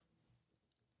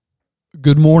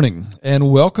Good morning,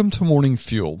 and welcome to Morning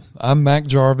Fuel. I'm Mac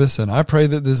Jarvis, and I pray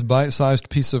that this bite-sized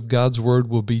piece of God's Word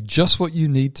will be just what you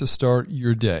need to start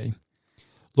your day.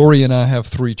 Lori and I have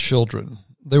 3 children.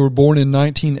 They were born in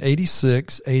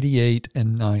 1986, 88,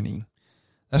 and 90.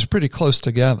 That's pretty close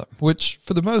together, which,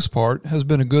 for the most part, has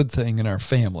been a good thing in our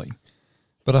family.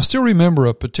 But I still remember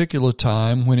a particular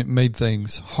time when it made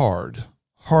things hard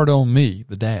on me,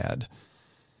 the dad.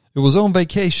 It was on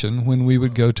vacation when we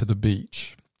would go to the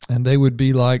beach. And they would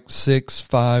be like 6,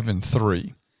 5, and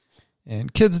 3.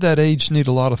 And kids that age need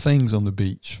a lot of things on the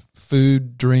beach.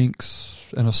 Food,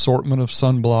 drinks, an assortment of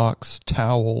sunblocks,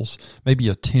 towels, maybe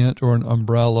a tent or an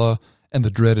umbrella, and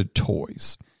the dreaded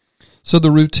toys. So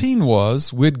the routine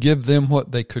was we'd give them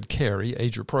what they could carry,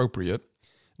 age appropriate.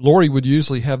 Lori would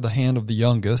usually have the hand of the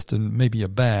youngest and maybe a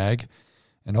bag.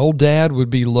 And old Dad would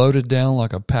be loaded down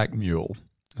like a pack mule.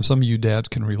 Some of you dads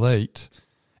can relate.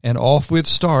 And off we'd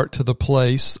start to the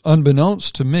place,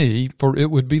 unbeknownst to me, for it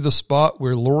would be the spot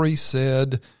where Lori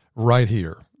said, right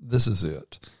here, this is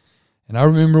it. And I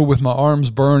remember with my arms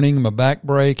burning, my back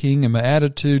breaking, and my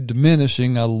attitude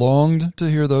diminishing, I longed to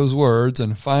hear those words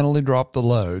and finally dropped the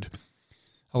load.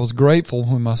 I was grateful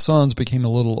when my sons became a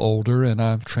little older and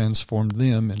I transformed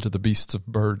them into the beasts of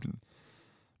burden.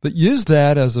 But use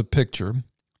that as a picture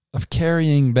of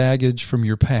carrying baggage from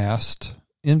your past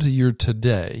into your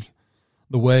today.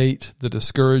 The weight, the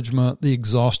discouragement, the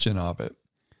exhaustion of it.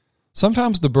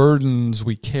 Sometimes the burdens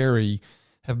we carry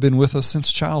have been with us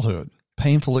since childhood.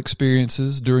 Painful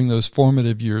experiences during those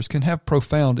formative years can have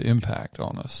profound impact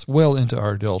on us well into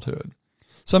our adulthood.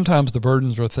 Sometimes the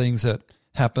burdens are things that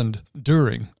happened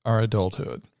during our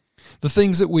adulthood. The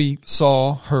things that we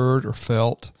saw, heard, or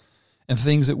felt, and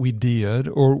things that we did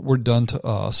or were done to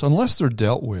us, unless they're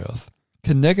dealt with,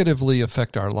 can negatively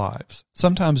affect our lives,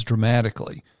 sometimes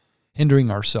dramatically,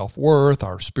 hindering our self-worth,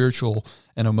 our spiritual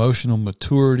and emotional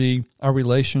maturity, our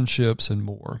relationships, and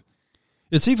more.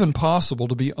 It's even possible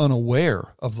to be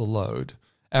unaware of the load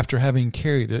after having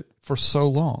carried it for so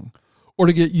long, or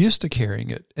to get used to carrying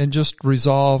it and just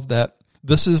resolve that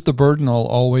this is the burden I'll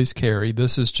always carry,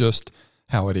 this is just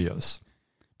how it is.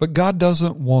 But God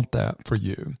doesn't want that for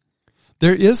you.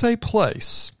 There is a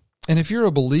place, and if you're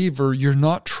a believer, you're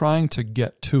not trying to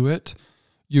get to it,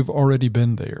 you've already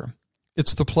been there.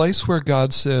 It's the place where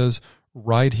God says,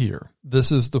 right here,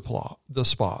 this is the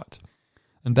spot.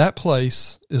 And that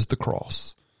place is the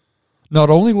cross. Not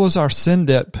only was our sin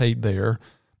debt paid there,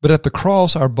 but at the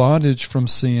cross, our bondage from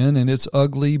sin and its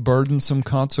ugly, burdensome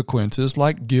consequences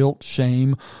like guilt,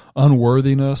 shame,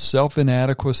 unworthiness,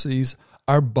 self-inadequacies,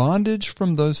 our bondage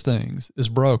from those things is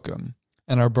broken,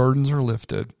 and our burdens are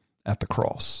lifted at the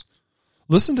cross.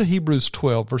 Listen to Hebrews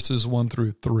 12, verses 1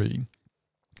 through 3.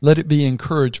 Let it be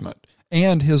encouragement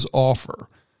and his offer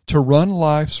to run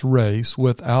life's race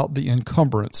without the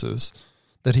encumbrances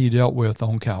that he dealt with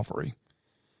on Calvary.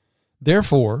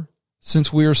 Therefore,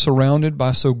 since we are surrounded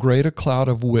by so great a cloud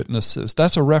of witnesses,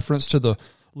 that's a reference to the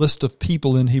list of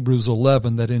people in Hebrews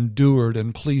 11 that endured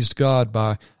and pleased God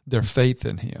by their faith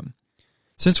in him.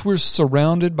 Since we're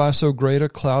surrounded by so great a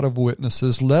cloud of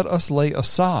witnesses, let us lay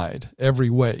aside every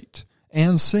weight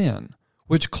and sin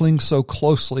which clings so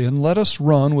closely, and let us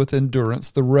run with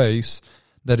endurance the race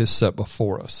that is set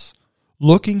before us,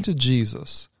 looking to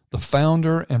Jesus, the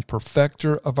founder and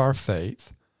perfecter of our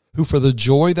faith, who for the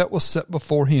joy that was set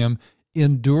before him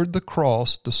endured the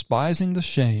cross, despising the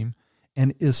shame,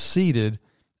 and is seated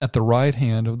at the right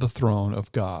hand of the throne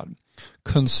of God.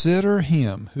 Consider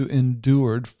him who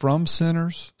endured from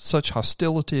sinners such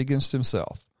hostility against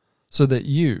himself, so that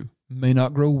you may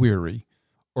not grow weary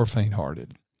or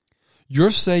faint-hearted. Your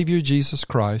Savior, Jesus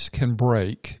Christ, can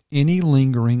break any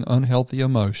lingering unhealthy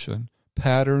emotion,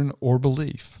 pattern, or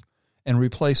belief and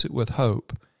replace it with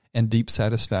hope and deep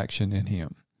satisfaction in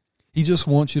him. He just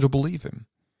wants you to believe him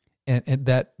and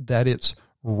that it's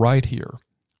right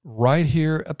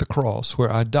here at the cross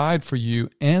where I died for you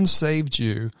and saved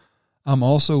you. I'm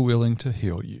also willing to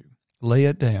heal you. Lay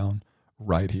it down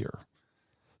right here.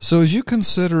 So as you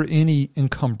consider any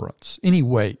encumbrance, any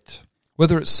weight,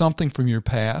 whether it's something from your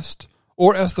past,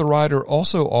 or as the writer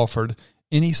also offered,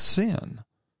 any sin,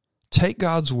 take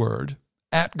God's word,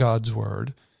 at God's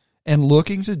word, and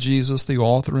looking to Jesus, the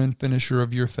author and finisher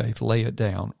of your faith, lay it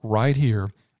down right here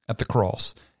at the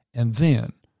cross, and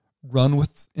then run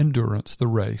with endurance the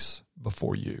race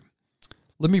before you.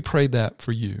 Let me pray that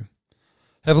for you.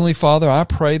 Heavenly Father, I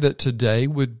pray that today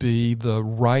would be the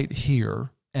right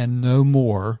here and no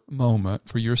more moment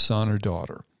for your son or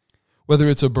daughter. Whether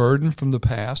it's a burden from the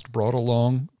past brought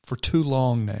along for too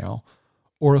long now,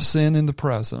 or a sin in the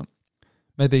present,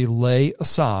 may they lay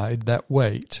aside that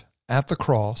weight at the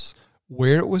cross,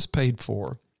 where it was paid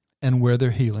for, and where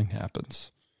their healing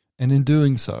happens. And in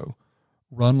doing so,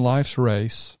 run life's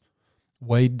race,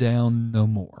 weighed down no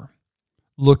more,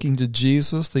 looking to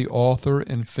Jesus, the author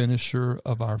and finisher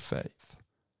of our faith.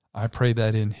 I pray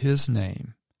that in his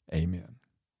name, amen.